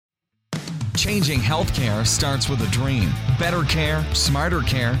Changing healthcare starts with a dream. Better care, smarter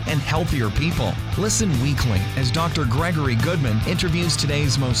care, and healthier people. Listen weekly as Dr. Gregory Goodman interviews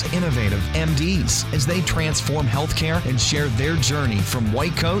today's most innovative MDs as they transform healthcare and share their journey from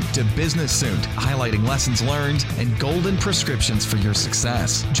white coat to business suit, highlighting lessons learned and golden prescriptions for your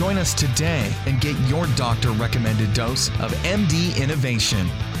success. Join us today and get your doctor-recommended dose of MD innovation.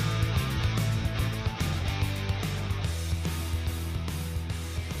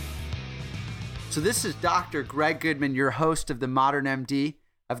 So this is Dr. Greg Goodman, your host of the Modern MD.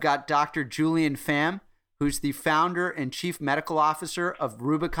 I've got Dr. Julien Pham, who's the founder and chief medical officer of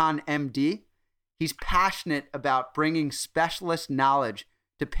RubiconMD. He's passionate about bringing specialist knowledge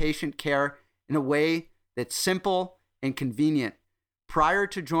to patient care in a way that's simple and convenient. Prior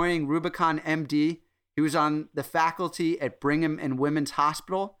to joining RubiconMD, he was on the faculty at Brigham and Women's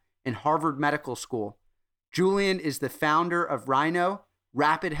Hospital and Harvard Medical School. Julien is the founder of Rhino,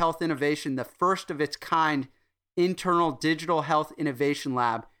 Rapid Health Innovation, the first of its kind internal digital health innovation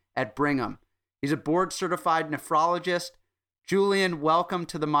lab at Brigham. He's a board-certified nephrologist. Julien, welcome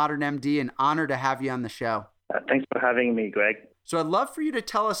to the Modern MD, and honor to have you on the show. Thanks for having me, Greg. So I'd love for you to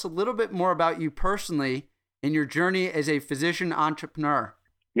tell us a little bit more about you personally and your journey as a physician entrepreneur.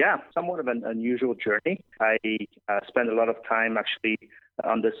 Yeah, somewhat of an unusual journey. I spent a lot of time actually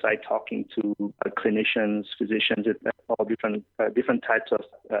on this side talking to clinicians, physicians at all different types of,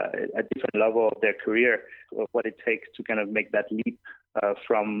 at different level of their career, of what it takes to kind of make that leap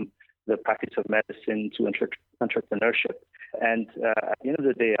from the practice of medicine to entrepreneurship. And at the end of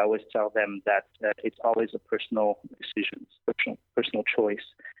the day, I always tell them that it's always a personal decision, personal choice.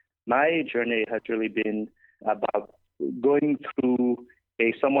 My journey has really been about going through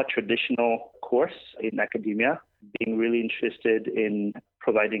a somewhat traditional course in academia, being really interested in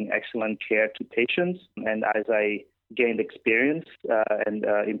providing excellent care to patients. And as I gained experience and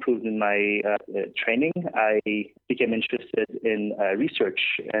improved in my training, I became interested in research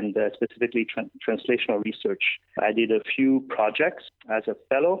and specifically translational research. I did a few projects as a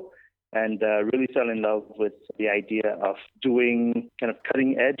fellow and really fell in love with the idea of doing kind of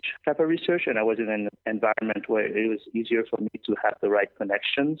cutting edge type of research. And I was in an environment where it was easier for me to have the right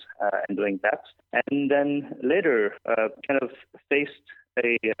connections and doing that. And then later kind of faced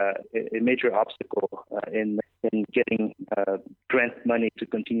a major obstacle in getting grant money to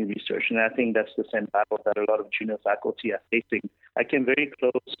continue research. And I think that's the same battle that a lot of junior faculty are facing. I came very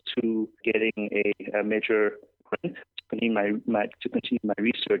close to getting a major grant to continue my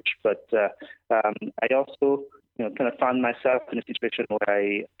research, but I also kind of found myself in a situation where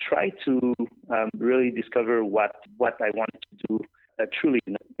I tried to really discover what I wanted to do truly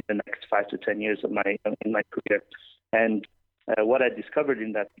in the next 5 to 10 years of in my career. And what I discovered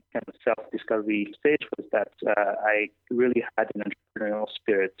in that kind of self-discovery stage was that I really had an entrepreneurial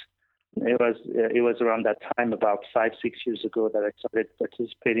spirit. It was around that time, about 5-6 years ago, that I started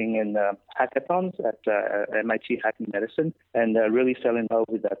participating in hackathons at MIT Hacking Medicine, and really fell in love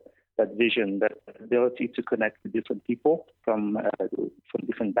with that vision, that ability to connect with different people from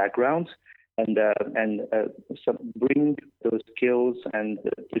different backgrounds, and bring those skills and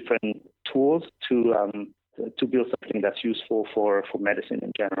different tools to build something that's useful for medicine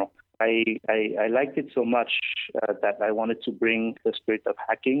in general. I liked it so much that I wanted to bring the spirit of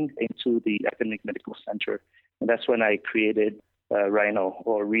hacking into the academic medical center. And that's when I created Rhino,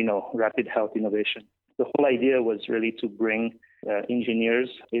 or Reno, Rapid Health Innovation. The whole idea was really to bring engineers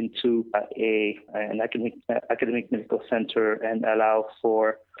into an academic medical center and allow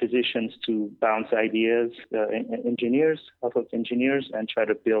for physicians to bounce ideas off of engineers and try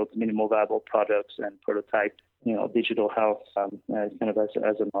to build minimal viable products and prototype digital health kind of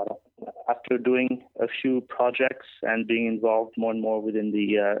as a model. After doing a few projects and being involved more and more within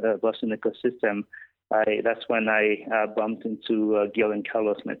the Boston ecosystem, that's when I bumped into Gil and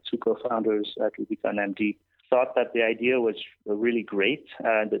Carlos, my two co-founders at RubiconMD. Thought that the idea was really great.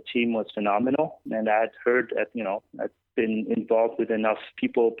 The team was phenomenal, and I had heard that I'd been involved with enough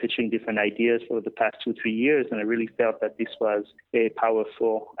people pitching different ideas for the past 2-3 years, and I really felt that this was a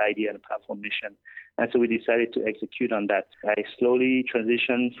powerful idea and a powerful mission. And so we decided to execute on that. I slowly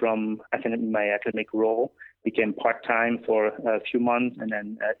transitioned from my academic role, became part-time for a few months, and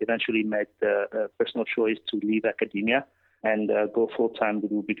then eventually made the personal choice to leave academia and go full-time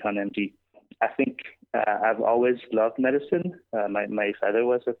with RubiconMD. I think I've always loved medicine. My father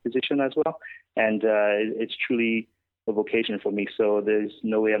was a physician as well, and it's truly a vocation for me. So there's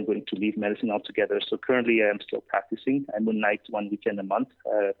no way I'm going to leave medicine altogether. So currently I am still practicing. I moonlight 1 weekend a month,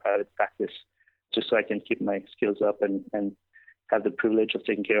 private practice, just so I can keep my skills up and have the privilege of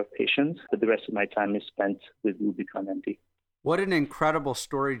taking care of patients. But the rest of my time is spent with RubiconMD. What an incredible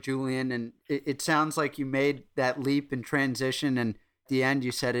story, Julien. And it sounds like you made that leap and transition. And at the end,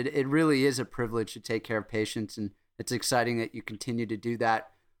 you said it really is a privilege to take care of patients. And it's exciting that you continue to do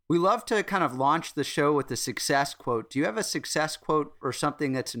that. We love to kind of launch the show with a success quote. Do you have a success quote or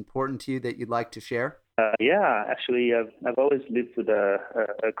something that's important to you that you'd like to share? Yeah, actually, I've always lived with a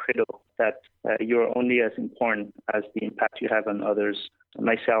credo that you're only as important as the impact you have on others.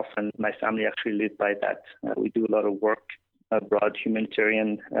 Myself and my family actually live by that. We do a lot of work abroad,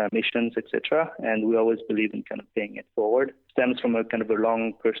 humanitarian missions, etc., and we always believe in kind of paying it forward. Stems from a kind of a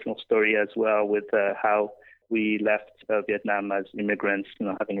long personal story as well with how we left Vietnam as immigrants,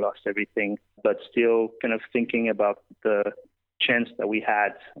 having lost everything, but still kind of thinking about the chance that we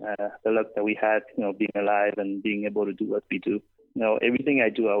had, the luck that we had, being alive and being able to do what we do. Everything I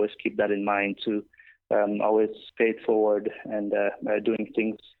do, I always keep that in mind to always pay it forward and doing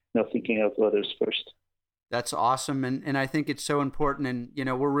things, thinking of others first. That's awesome. And I think it's so important.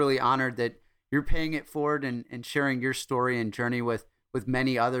 And, we're really honored that you're paying it forward and sharing your story and journey with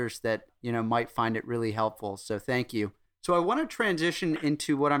many others that, might find it really helpful. So thank you. So I want to transition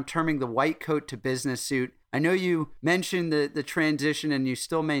into what I'm terming the white coat to business suit. I know you mentioned the transition and you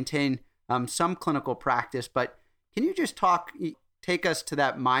still maintain some clinical practice, but can you just take us to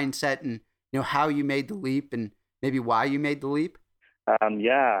that mindset and, how you made the leap and maybe why you made the leap?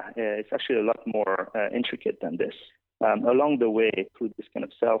 It's actually a lot more intricate than this. Along the way, through this kind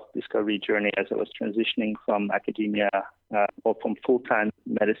of self-discovery journey, as I was transitioning from academia or from full-time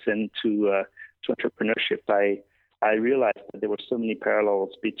medicine to entrepreneurship, I realized that there were so many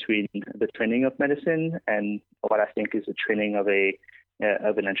parallels between the training of medicine and what I think is the training of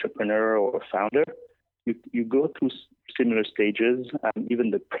an entrepreneur or a founder. You go through similar stages,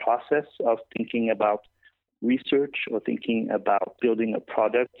 even the process of thinking about research or thinking about building a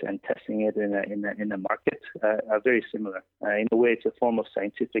product and testing it in a market are very similar. In a way, it's a form of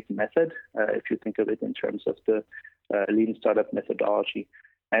scientific method, if you think of it in terms of the lean startup methodology.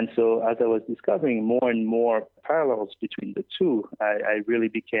 And so as I was discovering more and more parallels between the two, I really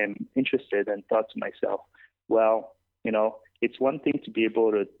became interested and thought to myself, well, it's one thing to be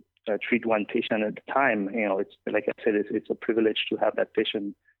able to treat one patient at a time. It's like I said, it's a privilege to have that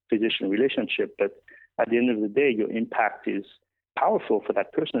patient-physician relationship. But at the end of the day, your impact is powerful for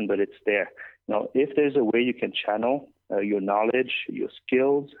that person, but it's there. If there's a way you can channel your knowledge, your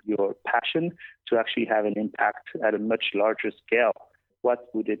skills, your passion to actually have an impact at a much larger scale, what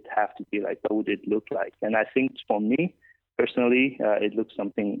would it have to be like? What would it look like? And I think for me, personally, it looks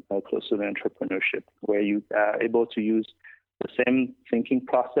something closer to entrepreneurship, where you are able to use the same thinking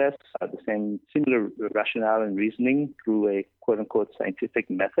process, the same similar rationale and reasoning through a quote-unquote scientific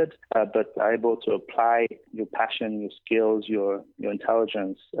method, but are able to apply your passion, your skills, your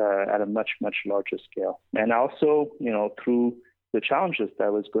intelligence at a much, much larger scale. And also, through the challenges that I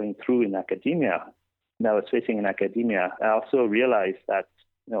was going through in academia, that I was facing in academia, I also realized that,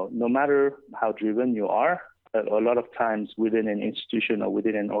 no matter how driven you are, a lot of times within an institution or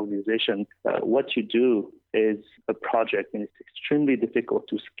within an organization, what you do is a project, and it's extremely difficult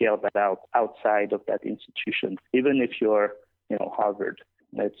to scale that out outside of that institution. Even if you're, Harvard,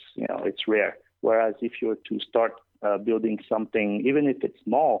 it's rare. Whereas if you're to start building something, even if it's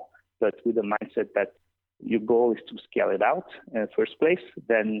small, but with the mindset that your goal is to scale it out in the first place,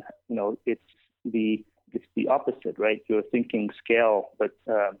 then it's the opposite, right? You're thinking scale, but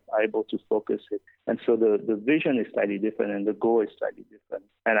are able to focus it. And so the vision is slightly different and the goal is slightly different.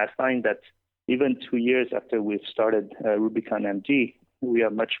 And I find that even 2 years after we've started RubiconMD, we are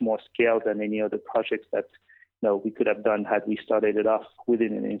much more scaled than any other projects that we could have done had we started it off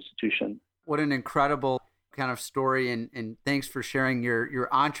within an institution. What an incredible kind of story. And thanks for sharing your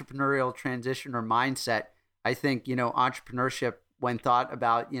entrepreneurial transition or mindset. I think, entrepreneurship, when thought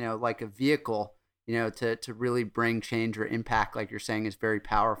about, like a vehicle, to really bring change or impact, like you're saying, is very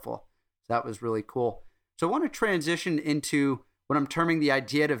powerful. So that was really cool. So I want to transition into what I'm terming the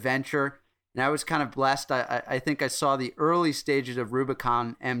idea to venture. And I was kind of blessed. I think I saw the early stages of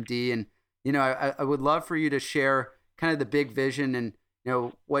RubiconMD. And, I would love for you to share kind of the big vision and,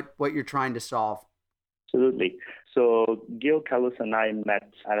 what you're trying to solve. Absolutely. So Gil, Carlos, and I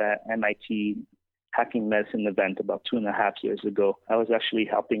met at an MIT hacking medicine event about 2.5 years ago. I was actually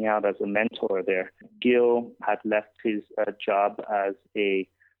helping out as a mentor there. Gil had left his job as a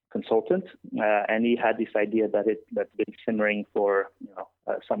consultant, and he had this idea that's been simmering for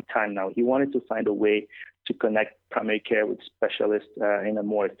some time now. He wanted to find a way to connect primary care with specialists in a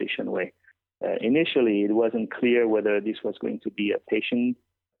more efficient way. Initially, it wasn't clear whether this was going to be a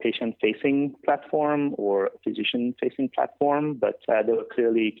patient-facing platform or a physician-facing platform, but there were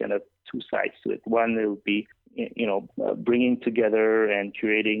clearly kind of two sides to it. One, it would be bringing together and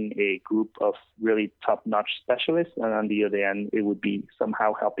curating a group of really top-notch specialists. And on the other end, it would be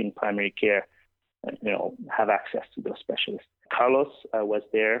somehow helping primary care, have access to those specialists. Carlos was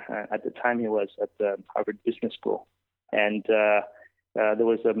there. At the time, he was at the Harvard Business School. And there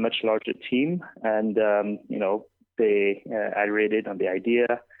was a much larger team. And, they iterated on the idea,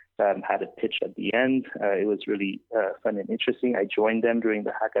 had a pitch at the end. It was really fun and interesting. I joined them during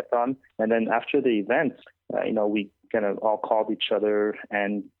the hackathon. And then after the event, we kind of all called each other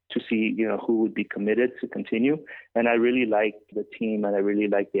and to see, who would be committed to continue. And I really liked the team and I really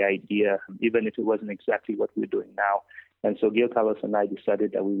liked the idea, even if it wasn't exactly what we're doing now. And so Gil, Carlos, and I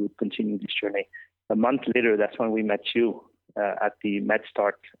decided that we would continue this journey. A month later, that's when we met you at the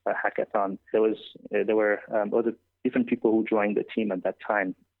MedStart hackathon. There were other different people who joined the team at that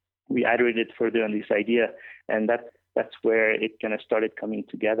time. We iterated further on this idea, and that's where it kind of started coming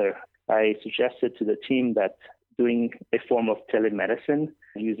together. I suggested to the team that doing a form of telemedicine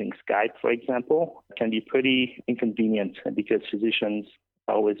using Skype, for example, can be pretty inconvenient because physicians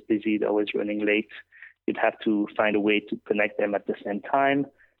are always busy, they're always running late. You'd have to find a way to connect them at the same time.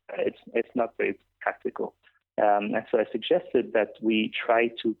 It's not very practical. And so I suggested that we try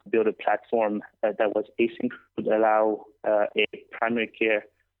to build a platform that was asynchronous, would allow a primary care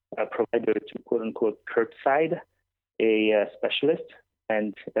provider to quote unquote curbside a specialist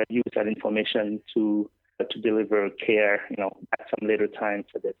and use that information to deliver care, at some later time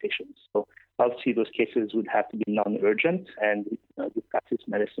for their patients. So obviously those cases would have to be non-urgent and we practice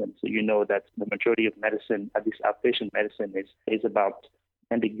medicine. So that the majority of medicine, at least outpatient medicine, is about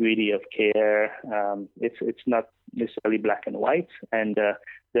ambiguity of care. It's not necessarily black and white, and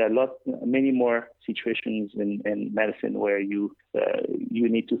there are many more situations in medicine where you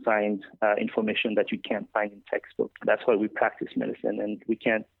need to find information that you can't find in textbook. That's why we practice medicine, and we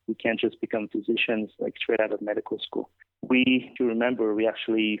can't just become physicians like straight out of medical school. If you remember, we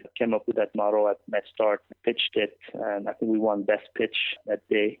actually came up with that model at MedStart, pitched it, and I think we won best pitch that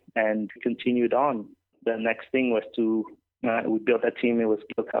day, and continued on. The next thing was we built a team. It was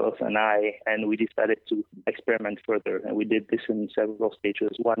Gil, Carlos, and I, and we decided to experiment further. And we did this in several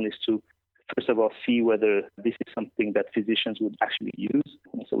stages. One is to, first of all, see whether this is something that physicians would actually use.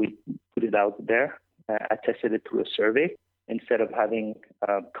 And so we put it out there. I tested it through a survey. Instead of having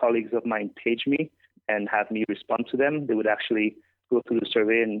colleagues of mine page me and have me respond to them, they would actually go through the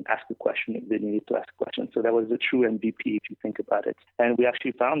survey and ask a question if they needed to ask a question. So that was the true MVP if you think about it. And we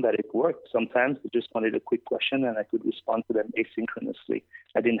actually found that it worked. Sometimes they just wanted a quick question and I could respond to them asynchronously.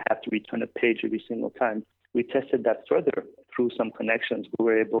 I didn't have to return a page every single time. We tested that further through some connections. We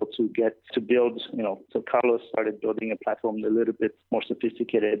were able to build, so Carlos started building a platform a little bit more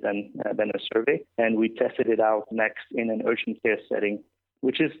sophisticated than a survey. And we tested it out next in an urgent care setting,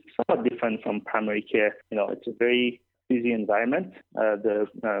 which is somewhat different from primary care. It's a very busy environment. The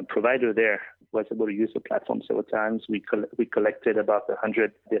provider there was able to use the platform several times. We collected about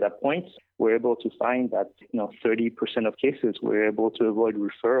 100 data points. We're able to find that 30% of cases we're able to avoid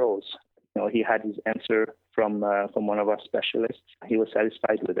referrals. He had his answer from one of our specialists. He was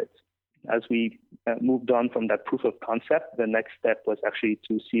satisfied with it. As we moved on from that proof of concept, the next step was actually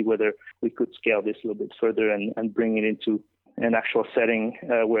to see whether we could scale this a little bit further and bring it into an actual setting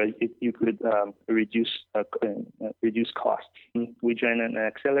where you could reduce costs. We joined an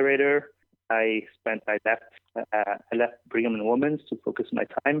accelerator. I left Brigham and Women's to focus my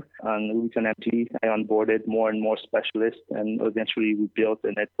time on RubiconMD. I onboarded more and more specialists, and eventually we built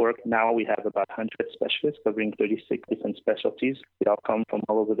a network. Now we have about 100 specialists covering 36 different specialties. They all come from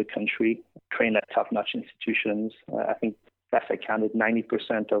all over the country, trained at top-notch institutions. I think last I counted,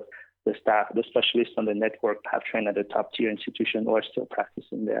 90% of the staff, the specialists on the network have trained at a top-tier institution or are still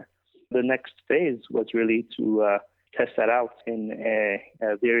practicing there. The next phase was really to test that out in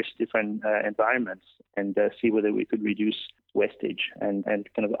various different environments and see whether we could reduce wastage and kind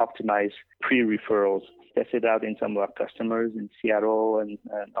of optimize pre-referrals. Test it out in some of our customers in Seattle and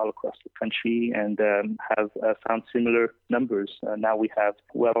all across the country and have found similar numbers. Now we have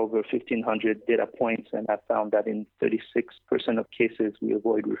well over 1,500 data points and have found that in 36% of cases we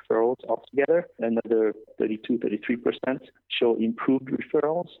avoid referrals altogether. Another 33% show improved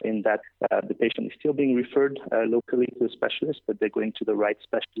referrals in that the patient is still being referred locally to a specialist, but they're going to the right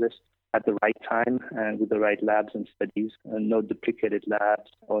specialist at the right time and with the right labs and studies, no duplicated labs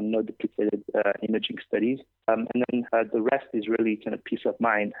or no duplicated imaging studies. And then the rest is really kind of peace of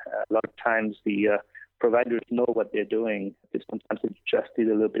mind. A lot of times the providers know what they're doing. Sometimes they just need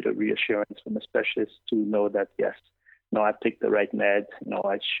a little bit of reassurance from a specialist to know that, yes, no, I picked the right med.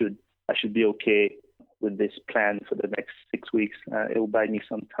 I should be okay with this plan for the next 6 weeks. It will buy me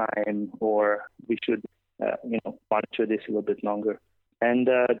some time, or we should monitor this a little bit longer. And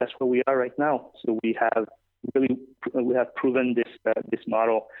that's where we are right now. So we have proven this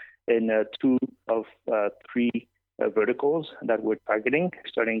model in 2 of 3 verticals that we're targeting,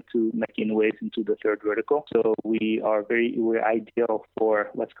 starting to make inroads into the 3rd vertical. So we're ideal for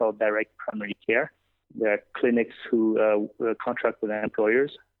what's called direct primary care. There are clinics who contract with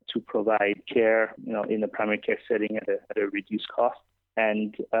employers to provide care, in the primary care setting at a reduced cost.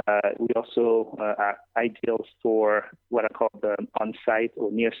 And we also are ideal for what I call the on-site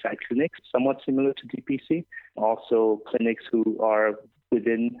or near-site clinics, somewhat similar to DPC. Also clinics who are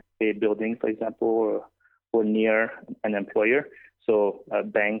within a building, for example, or near an employer. So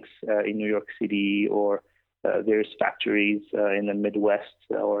banks in New York City or various factories in the Midwest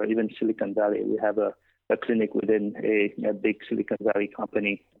or even Silicon Valley. We have a clinic within a big Silicon Valley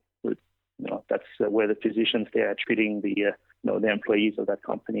company. That's where the physicians there are treating the employees of that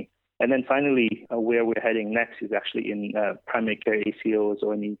company. And then finally, where we're heading next is actually in primary care ACOs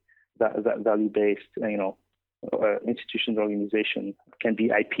or any value-based, institutions, organization, can be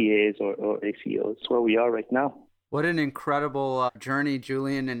IPAs or ACOs. That's where we are right now. What an incredible journey,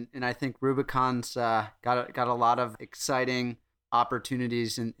 Julien. And I think Rubicon's got a lot of exciting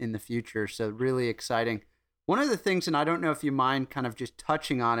opportunities in the future. So really exciting. One of the things, and I don't know if you mind kind of just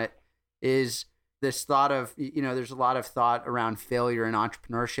touching on it, is this thought of, there's a lot of thought around failure in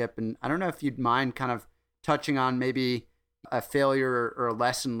entrepreneurship. And I don't know if you'd mind kind of touching on maybe a failure or a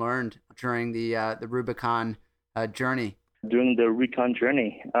lesson learned during the Rubicon journey. During the Rubicon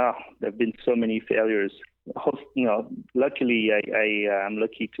journey, there have been so many failures. Luckily, I'm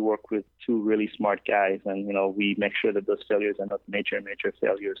lucky to work with 2 really smart guys, and we make sure that those failures are not major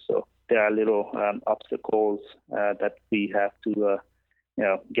failures. So there are little obstacles that we have to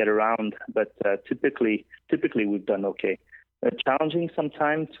get around, but typically we've done okay. Challenging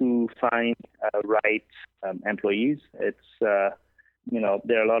sometimes to find right employees. It's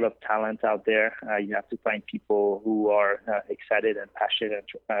there are a lot of talent out there. You have to find people who are excited and passionate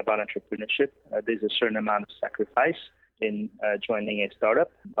about entrepreneurship. There's a certain amount of sacrifice in joining a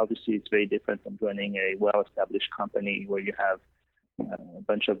startup. Obviously, it's very different from joining a well-established company where you have a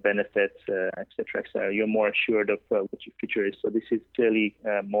bunch of benefits, et cetera, et cetera. You're more assured of what your future is. So this is clearly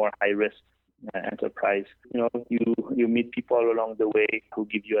more high-risk enterprise. You meet people all along the way who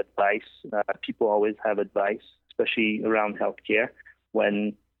give you advice. People always have advice, especially around healthcare,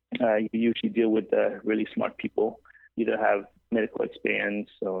 when you usually deal with really smart people, either have medical experience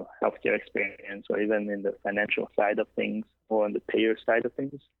or healthcare experience, or even in the financial side of things or on the payer side of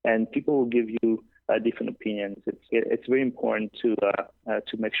things. And people will give you different opinions. It's very important to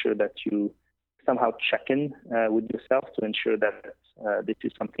make sure that you somehow check in with yourself to ensure that this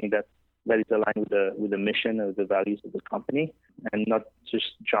is something that is aligned with the mission or the values of the company, and not just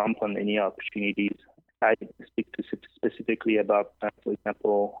jump on any opportunities. I speak specifically about, for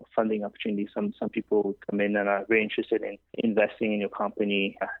example, funding opportunities. Some people come in and are very interested in investing in your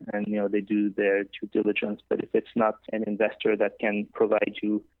company, and they do their due diligence. But if it's not an investor that can provide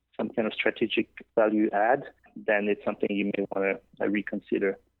you some kind of strategic value add, then it's something you may want to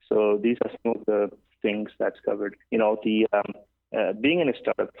reconsider. So these are some of the things that's covered. Being in a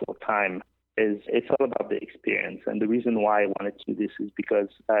startup full time it's all about the experience. And the reason why I wanted to do this is because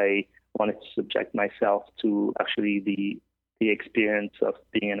I wanted to subject myself to actually the experience of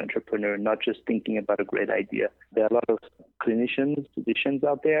being an entrepreneur, not just thinking about a great idea. There are a lot of clinicians, physicians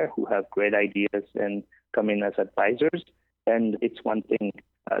out there who have great ideas and come in as advisors. And it's one thing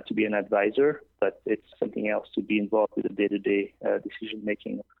to be an advisor, but it's something else to be involved with the day-to-day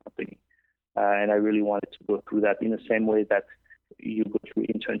decision-making of the company. And I really wanted to go through that in the same way that you go through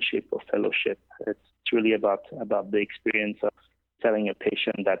internship or fellowship. It's really about the experience of telling a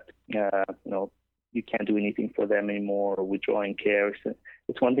patient that, you can't do anything for them anymore, or withdrawing care.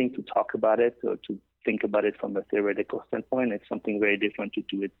 It's one thing to talk about it or to think about it from a theoretical standpoint. It's something very different to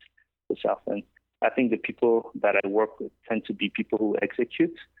do it yourself. And I think the people that I work with tend to be people who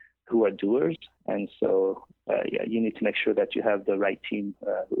execute, who are doers. And so, you need to make sure that you have the right team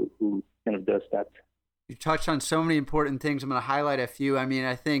who kind of does that. You touched on so many important things. I'm going to highlight a few. I mean,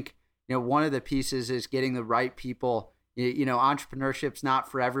 I think, one of the pieces is getting the right people. Entrepreneurship's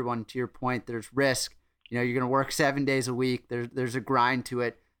not for everyone. To your point, there's risk. You're going to work 7 days a week. There's a grind to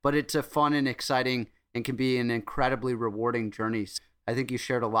it, but it's a fun and exciting and can be an incredibly rewarding journey. I think you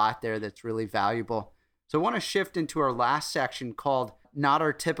shared a lot there that's really valuable. So I want to shift into our last section called Not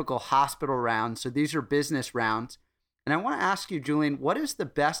Our Typical Hospital Rounds. So these are business rounds. And I want to ask you, Julien, what is the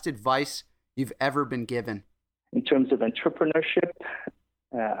best advice you've ever been given? In terms of entrepreneurship,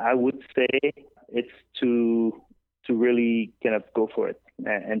 I would say it's to really kind of go for it.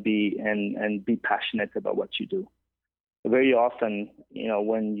 and be passionate about what you do. Very often,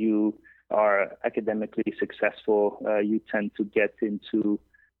 when you are academically successful, you tend to get into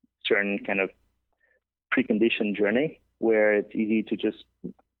certain kind of preconditioned journey where it's easy to just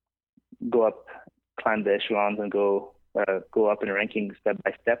go up, climb the echelons, and go up in a ranking step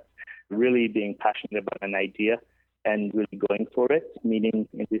by step. Really being passionate about an idea and really going for it. Meaning,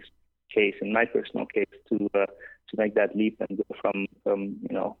 in this case, in my personal case, to make that leap and go from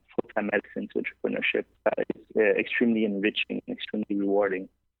full-time medicine to entrepreneurship is extremely enriching, extremely rewarding.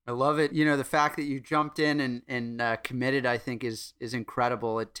 I love it. The fact that you jumped in and committed, I think, is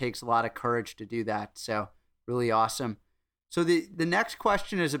incredible. It takes a lot of courage to do that. So really awesome. So the next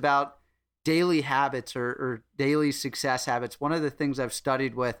question is about daily habits or daily success habits. One of the things I've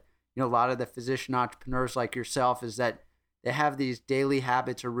studied with a lot of the physician entrepreneurs like yourself is that they have these daily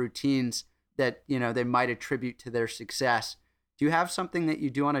habits or routines that they might attribute to their success. Do you have something that you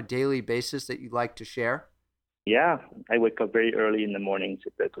do on a daily basis that you'd like to share? Yeah, I wake up very early in the morning,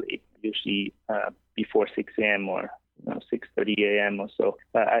 typically, usually before 6 a.m. or 6:30 a.m. or so.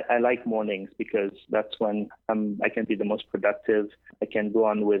 I like mornings because that's when I can be the most productive. I can go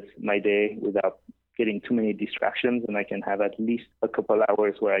on with my day without getting too many distractions, and I can have at least a couple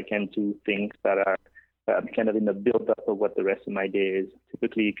hours where I can do things that are kind of in the build-up of what the rest of my day is.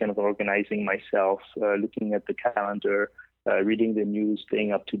 Typically kind of organizing myself, looking at the calendar, reading the news,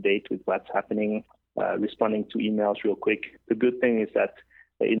 staying up to date with what's happening, responding to emails real quick. The good thing is that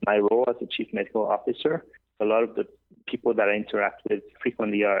in my role as a chief medical officer, a lot of the people that I interact with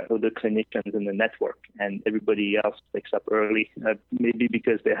frequently are other clinicians in the network, and everybody else wakes up early, maybe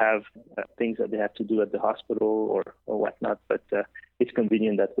because they have things that they have to do at the hospital or whatnot, but it's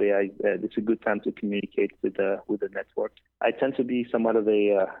convenient that way. It's a good time to communicate with the network. I tend to be somewhat of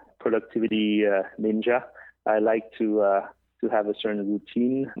a productivity ninja. I like to have a certain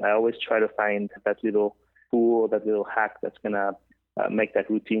routine. I always try to find that little tool, that little hack that's going to make that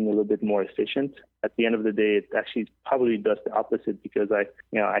routine a little bit more efficient. At the end of the day, it actually probably does the opposite because I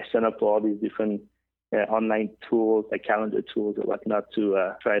sign up for all these different online tools, like calendar tools or whatnot,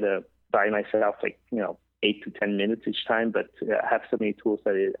 to try to buy myself 8 to 10 minutes each time. But I have so many tools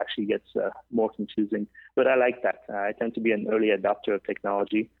that it actually gets more confusing. But I like that. I tend to be an early adopter of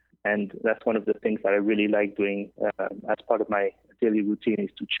technology. And that's one of the things that I really like doing as part of my daily routine is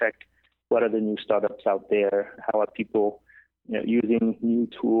to check what are the new startups out there, how are people using new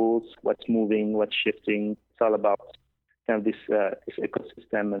tools, what's moving, what's shifting. It's all about kind of this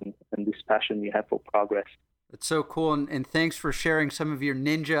ecosystem and this passion you have for progress. That's so cool. And thanks for sharing some of your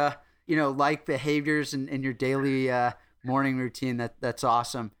ninja, like behaviors in your daily morning routine. That's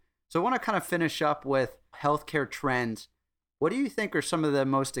awesome. So I want to kind of finish up with healthcare trends. What do you think are some of the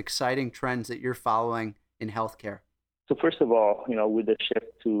most exciting trends that you're following in healthcare? So first of all, with the shift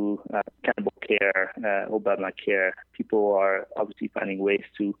to cannibal care, Obamacare, people are obviously finding ways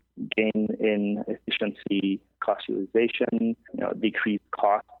to gain in efficiency, cost utilization, decrease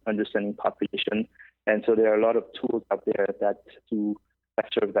cost, understanding population. And so there are a lot of tools out there that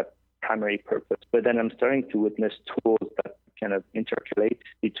serve that primary purpose. But then I'm starting to witness tools that kind of intercalate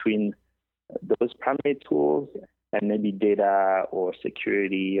between those primary tools and maybe data or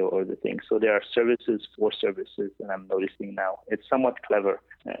security or other things. So there are services for services that I'm noticing now. It's somewhat clever.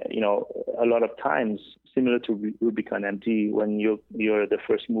 A lot of times, similar to RubiconMD, when you're the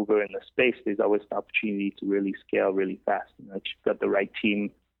first mover in the space, there's always an opportunity to really scale really fast. You've got the right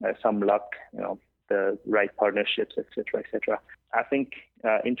team, some luck, the right partnerships, et cetera, et cetera. I think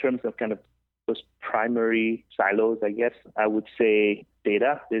in terms of kind of those primary silos, I guess, I would say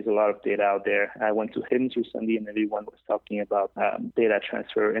data. There's a lot of data out there. I went to HIMSS recently and everyone was talking about data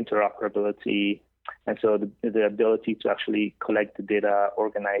transfer, interoperability. And so the ability to actually collect the data,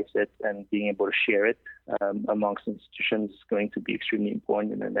 organize it, and being able to share it amongst institutions is going to be extremely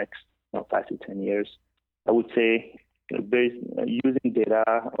important in the next 5 to 10 years. I would say using data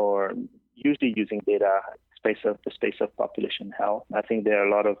or usually using data the space of population health. I think there are a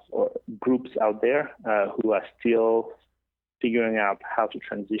lot of groups out there who are still figuring out how to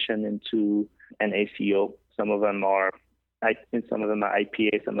transition into an ACO. Some of them are IPA, some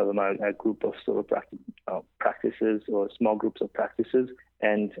of them are a group of solo practices or small groups of practices.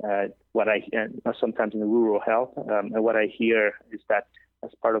 And sometimes in rural health, and what I hear is that as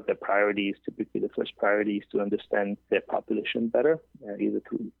part of their priorities, typically the first priority is to understand their population better,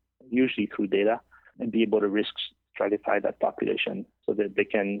 usually through data, and be able to risk stratify that population so that they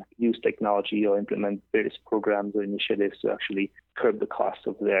can use technology or implement various programs or initiatives to actually curb the cost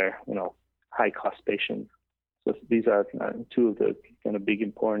of their, high-cost patients. So these are two of the kind of big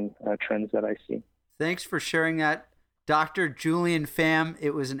important trends that I see. Thanks for sharing that, Dr. Julien Pham,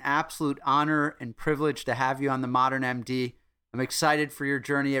 it was an absolute honor and privilege to have you on the Modern MD. I'm excited for your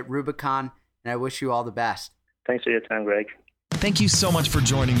journey at Rubicon, and I wish you all the best. Thanks for your time, Greg. Thank you so much for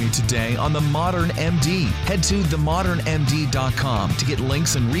joining me today on The Modern MD. Head to themodernmd.com to get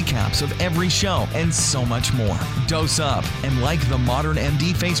links and recaps of every show and so much more. Dose up and like The Modern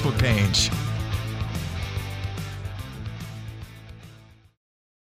MD Facebook page.